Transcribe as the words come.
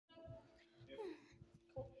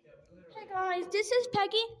guys, this is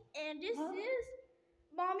Peggy, and this is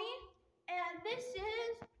Mommy, and this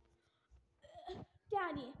is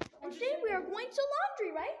Daddy. And today we are going to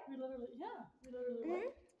laundry, right? We literally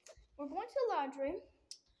went. We're going to laundry.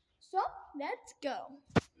 So, let's go.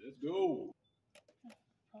 Let's go.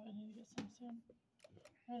 Probably need to get some soon.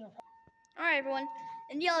 Alright, everyone,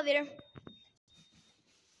 in the elevator.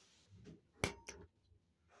 Do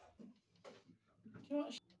you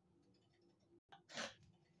want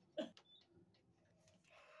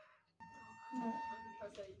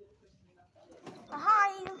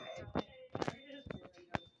Hi.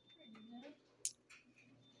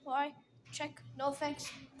 Why? Check. No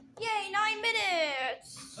thanks. Yay, 9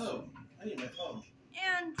 minutes. Oh, I need my phone.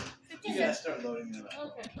 And 50 You gotta start loading them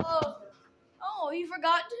up. Okay. Oh, you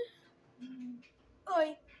forgot?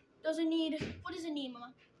 Oh, does it need? What does it need,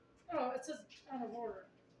 Mama? Oh, it says out of order.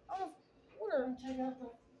 Out of order. Take out the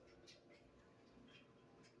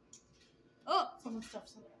some of the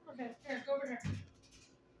stuff's in there. Okay, here, go over here.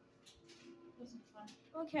 This is fine.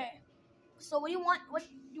 Okay. So what do you want? What do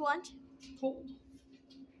you want? Cold.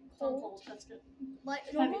 Cold. That's good.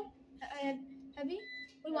 Like normal? Heavy?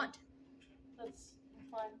 What do you want? That's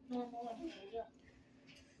fine. Normal and heavy, yeah.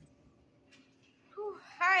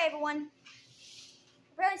 Alright, everyone.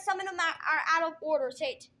 Apparently some of them are out of order.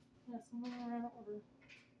 Say it. Yeah, some of them are out of order.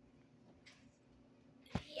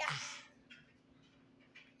 Yeah.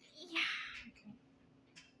 Yeah. Okay.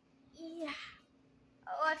 Yeah.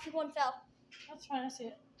 Oh, I think one fell. That's fine, I see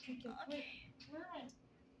it. Thank you. Okay. Wait, where am I?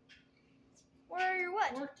 Where are your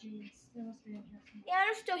what? Work keys. They must be in here somewhere. Yeah,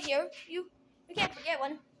 they're still here. You can't forget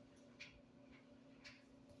one.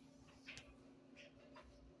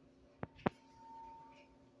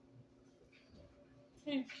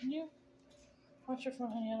 Hey, can you watch your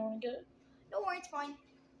phone, honey? I don't want to get it. Don't worry, it's fine.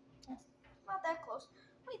 Not that close.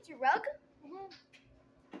 Wait, it's your rug?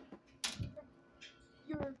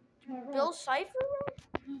 Your Bill Cipher rug?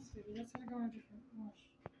 Yes, baby. That's gonna go in a different wash.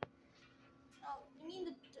 Oh, you mean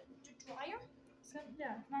the dryer?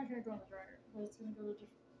 Yeah, it's not gonna go in the dryer, but it's gonna go to a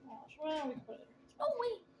different wash. Well, we can put it in. Oh,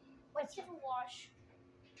 wait. What's different wash?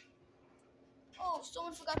 Oh,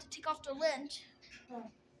 someone forgot to take off their lint.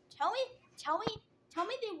 Oh. Tell me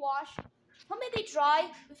they wash. Tell me they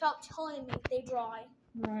dry without telling me they dry.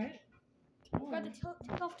 Right. Forgot to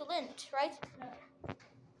take off the lint, right? Yeah.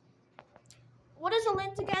 What is a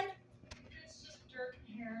lint again? It's just dirt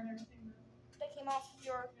and hair and everything. That came off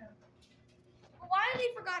your... Yeah. Well, why did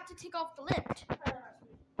they forgot to take off the lint?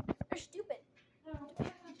 They're stupid. No, I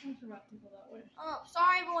don't think about people that way. Oh,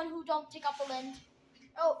 sorry everyone who don't take off the lint.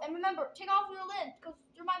 Oh, and remember, take off your lint, because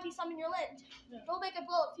there might be some in your lint. Yeah. Don't make it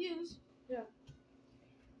blow a fuse. Yeah.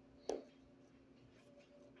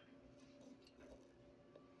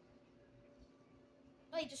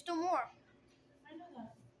 Wait, there's still more. I know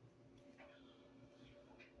that.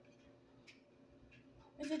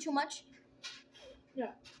 Is it too much?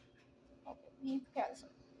 Yeah. Okay, we prepare this.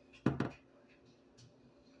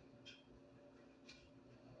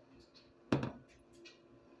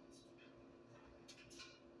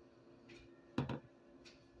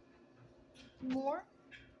 More.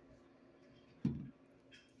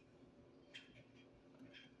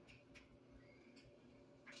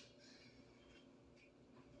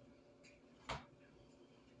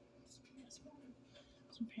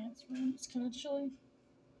 Some pants for him. It's kind of chilly.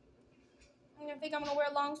 I think I'm gonna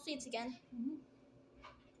wear long sleeves again.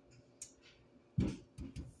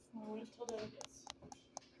 I'll wait until Daddy gets.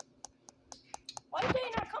 Why did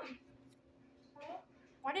Daddy not come?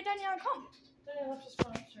 Why did Daddy not come? Daddy left his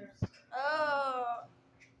phone upstairs. Oh.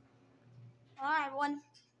 Alright, everyone.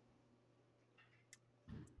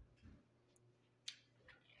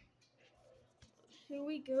 Here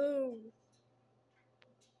we go.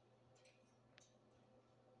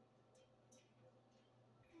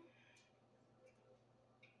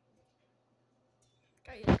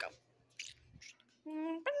 Okay, let's go.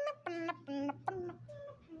 Okay,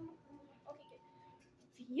 good.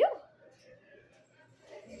 Phew.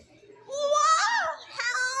 Whoa!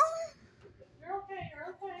 Hell! You're okay. You're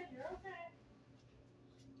okay. You're okay.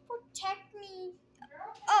 Protect me. You're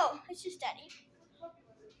okay. Oh, it's just Daddy.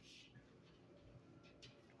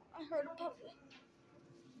 I heard a puppy.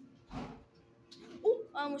 Oh,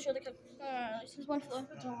 I almost showed the clip. This is one floor.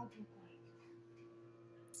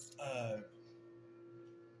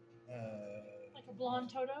 Like a blonde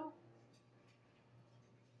Toto?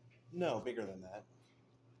 No, bigger than that.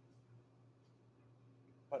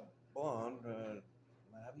 But blonde,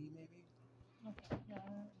 Labby maybe? Okay, yeah.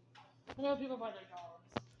 I know people buy their dogs.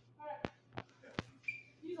 Alright.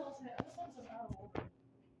 These all say, this one's out of order.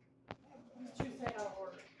 These two say out of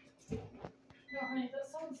order. No, honey,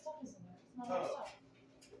 some stuff is in there. It's not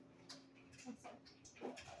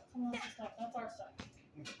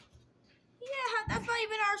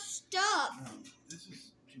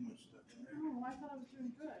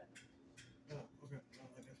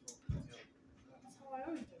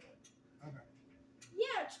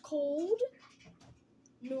cold,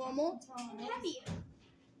 normal, That's all and it is. heavy.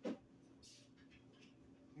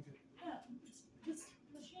 Yeah, this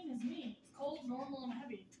machine is me. It's cold, normal, and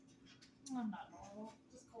heavy. I'm not normal,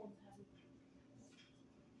 just cold and heavy.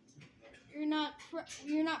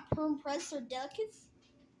 You're not perm pressed or delicate.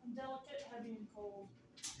 I'm delicate, heavy, and cold.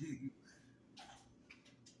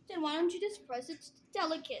 Then why don't you just press it to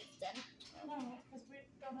delicate then? No, because we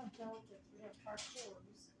don't have delicates, we have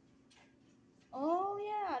parkours. Oh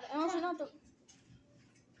yeah, and also not the.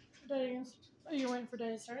 Days. Are you waiting for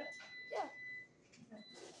Day to start? Yeah. Okay.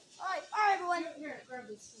 All right, everyone. Here, grab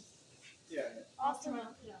this. Yeah. Austin,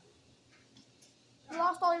 yeah. You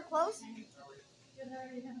lost all your clothes. Get her,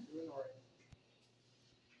 yeah. Doing all right.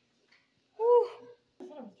 Whew. I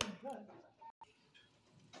thought it was pretty good.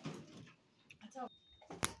 That's how.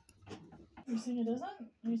 You saying it doesn't?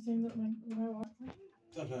 Are you saying that when I watch clean?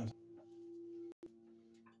 Sometimes.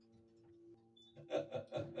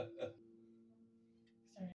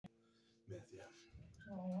 Sorry. Myth, yeah.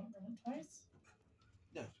 Do I want to run it twice?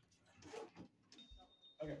 Yeah.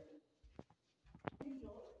 Okay. You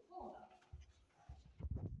feel it full enough.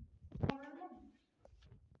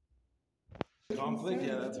 Conflict?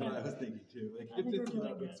 Yeah, that's what I was thinking too. Like, I if think it's we're not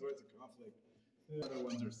doing big good. source of conflict, the other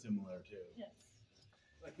ones are similar too. Yes.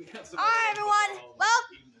 Like, we have some. All right, other ones everyone. all Well,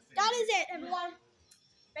 eating the same that thing. is it, everyone.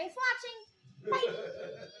 Thanks for watching. Bye.